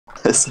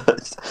I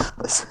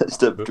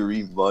searched up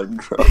Dream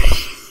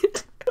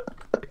Minecraft.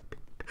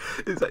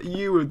 Is that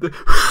you with the...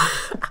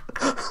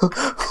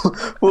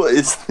 What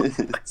is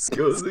this?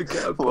 Go to the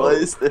cat. Why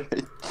is there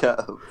a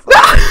cat?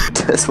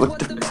 That's what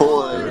the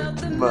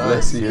point.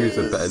 Let's see who's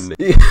a better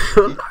name.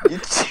 You're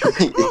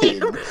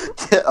cheating.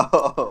 Get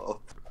off.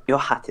 You're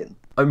hatting.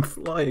 I'm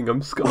flying,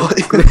 I'm scared. Why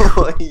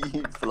are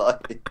you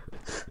flying?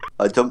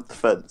 I jumped the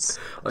fence.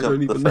 I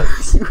don't even know. know.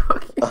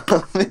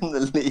 I'm in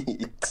the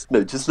lead.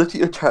 No, just look at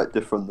your character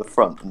from the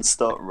front and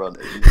start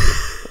running.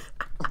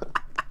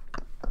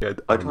 Yeah,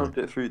 I can't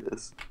get through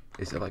this.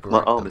 Is it like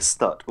my arm is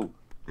stuck. Ooh.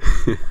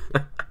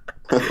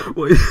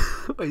 Wait,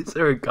 is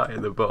there a guy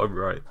in the bottom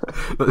right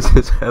that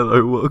says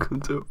hello,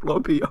 welcome to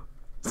Floppy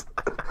Arms?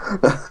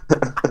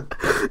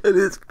 And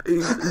his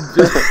face is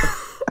just...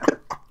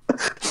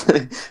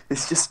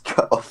 It's just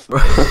cut off.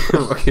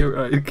 Rocky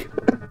right.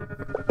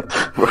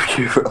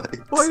 Rocky right.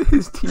 Why are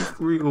his teeth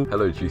real?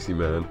 Hello, juicy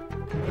man.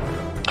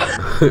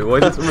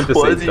 Why did someone just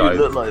Why say do died? you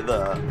look like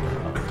that?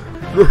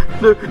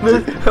 No,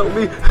 help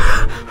me!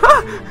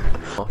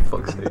 Oh,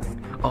 fuck's sake.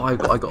 Oh, I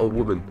got a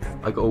woman.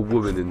 I got a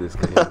woman in this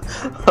game.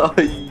 Oh,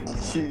 you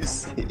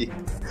juicy.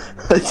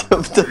 I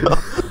jumped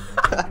off.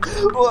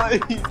 Why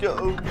are you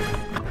going?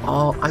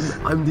 Oh,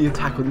 I'm the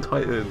Attack on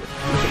Titan.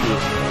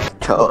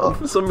 Oh,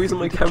 for some reason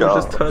my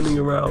camera's just turning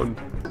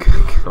around.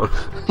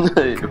 No.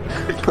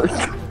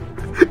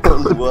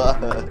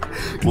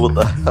 What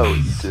the hell are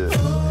you doing?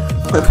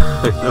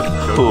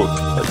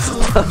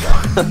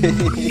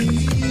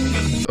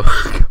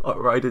 Got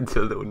right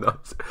into a little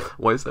nuts.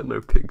 Why is there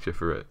no picture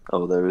for it?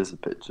 Oh, there is a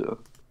picture.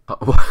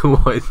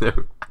 Why is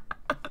there?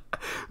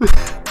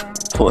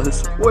 What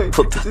is? Wait,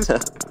 what the hell?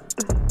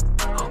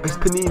 Oh, it's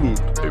Panini.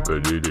 Hey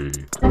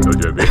Panini,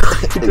 don't you mean?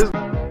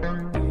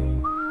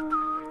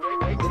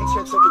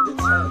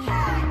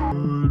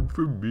 Good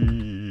for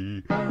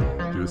me.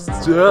 Just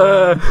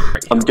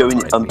I'm going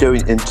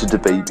into the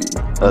baby.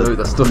 No,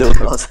 that's not no,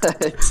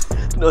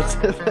 not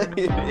the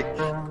baby.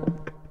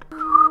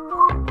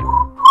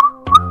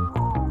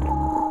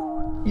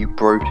 You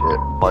broke it.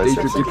 They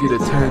should give you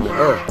the 10.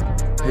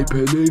 Hey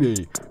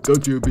Panini,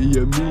 don't you be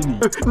a meanie.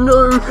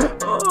 No!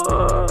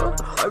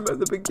 I'm at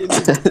the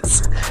beginning.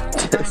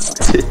 Just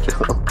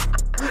tickle.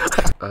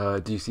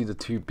 Do you see the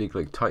two big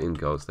like Titan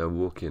girls? They're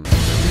walking.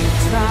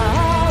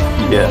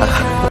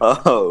 Yeah.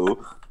 Oh.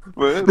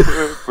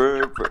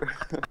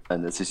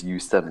 And it's just you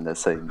standing there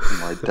saying,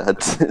 "My dad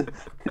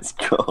is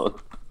gone."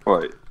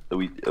 Right? Are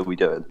we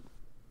doing?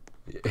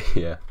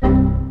 Yeah.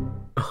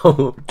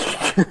 Oh.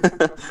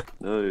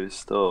 No!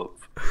 Stop!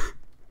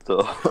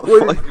 Stop!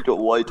 Wait.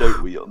 Why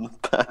don't we on the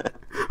bed?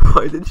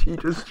 Why did she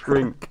just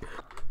shrink?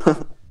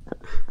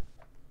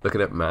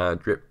 Looking at my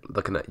drip.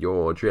 Looking at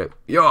your drip.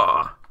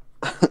 Yeah.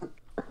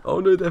 Oh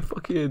no, they're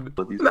fucking.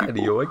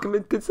 Mario, I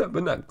committed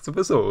 7 acts of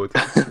assault.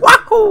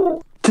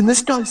 Wahoo! Can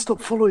this guy stop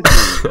following me?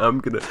 I'm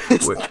gonna.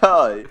 This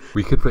guy.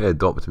 We could play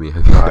Adopt Me.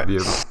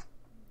 Right.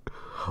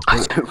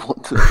 I don't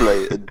want to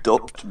play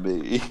Adopt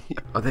Me.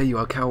 Oh, there you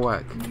are,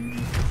 Calwack.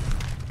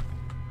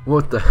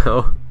 What the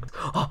hell?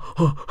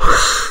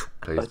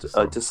 I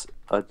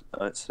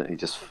accidentally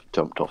just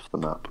jumped off the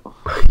map.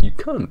 You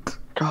can't.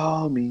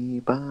 Call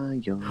me by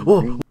your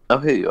name. Oh,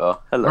 here you are.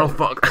 Hello. Oh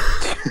fuck.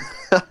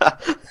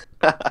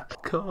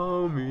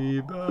 Call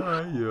me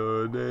by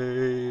your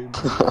name.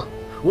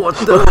 What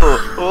the?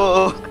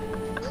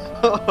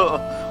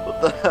 What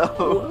the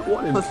hell?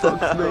 What in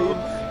fuck's name?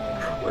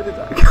 Where did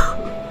that go?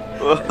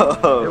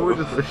 Whoa. It was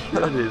just a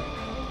shredded.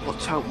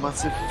 Watch out,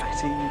 massive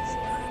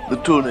fatties. The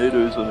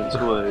tornado's on its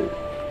way.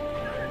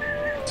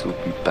 This will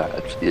be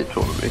bad for the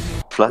economy.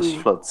 Flash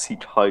flood,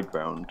 seek high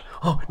ground.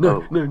 Oh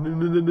no, Oh. no.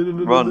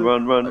 Run.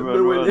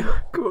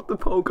 Go up the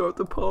pole,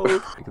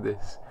 Look at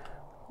this.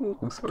 Oh,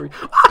 sorry.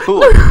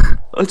 Oh,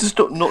 I just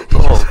got knocked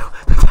off.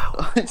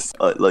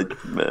 I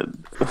like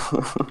men.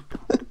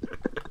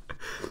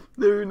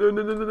 No.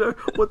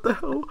 What the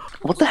hell?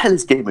 What the hell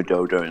is Gamer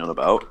Girl going on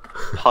about?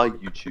 Hi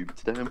YouTube,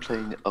 today I'm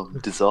playing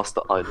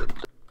Disaster Island.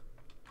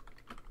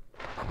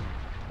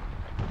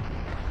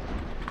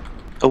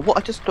 Oh, what?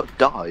 I just got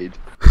died.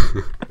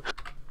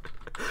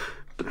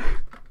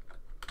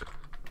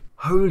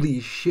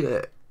 Holy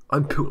shit.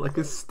 I'm built like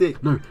a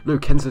stick. No,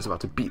 Kenzo's about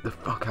to beat the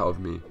fuck out of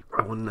me.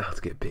 I want to know how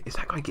to get big. Is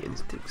that guy getting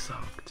his dick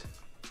sucked?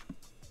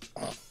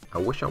 I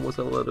wish I was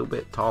a little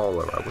bit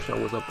taller. I wish I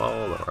was a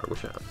baller.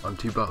 I'm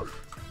too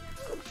buff.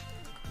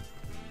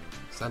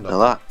 Stand up.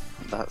 Now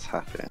that's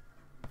hacking.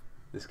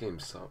 This game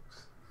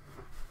sucks.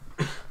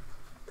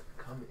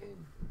 Come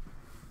in.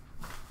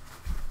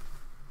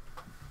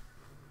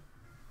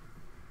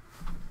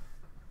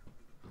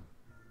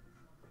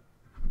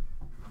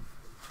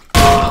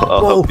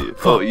 I'll help you.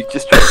 Oh, you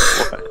just tried to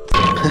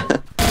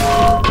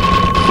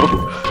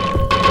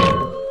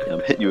yeah, I'm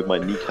hitting you with my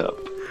kneecap.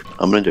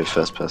 I'm gonna do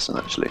first person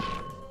actually.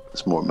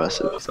 It's more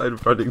immersive.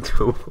 Outside running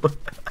to a wall.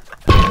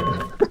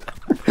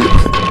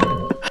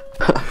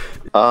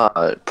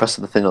 Press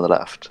the thing on the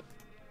left.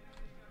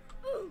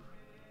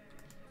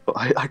 But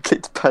I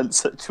clicked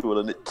pansexual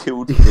and it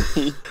killed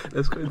me.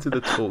 Let's go into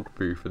the talk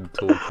booth and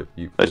talk a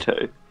few.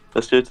 Okay.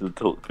 Let's go to the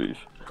talk booth.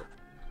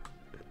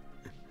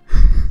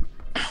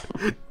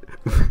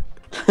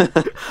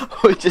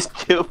 Oh, just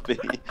kill me.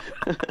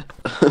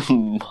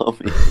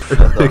 Mommy.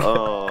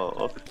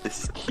 Oh,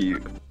 this is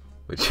cute.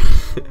 Which...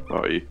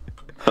 Where are you?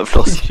 I've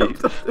lost you.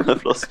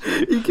 I've lost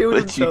you. He killed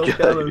Where'd himself, you go?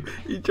 Callum.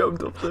 He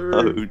jumped off the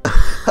roof.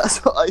 Oh,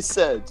 that's what I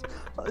said.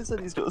 I said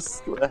he's got a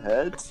square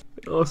head.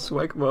 Oh,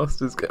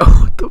 Swagmaster's go.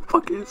 Oh, what the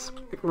fuck is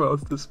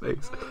Swagmaster's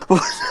face?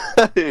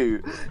 No!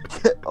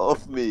 Get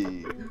off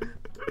me!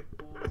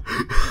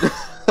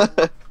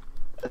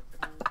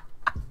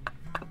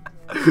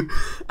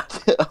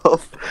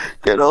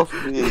 Get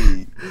off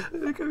me!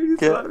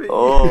 Get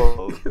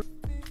off!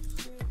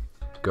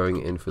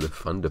 Going in for the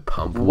thunder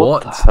pump.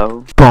 What the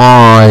hell?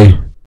 Bye!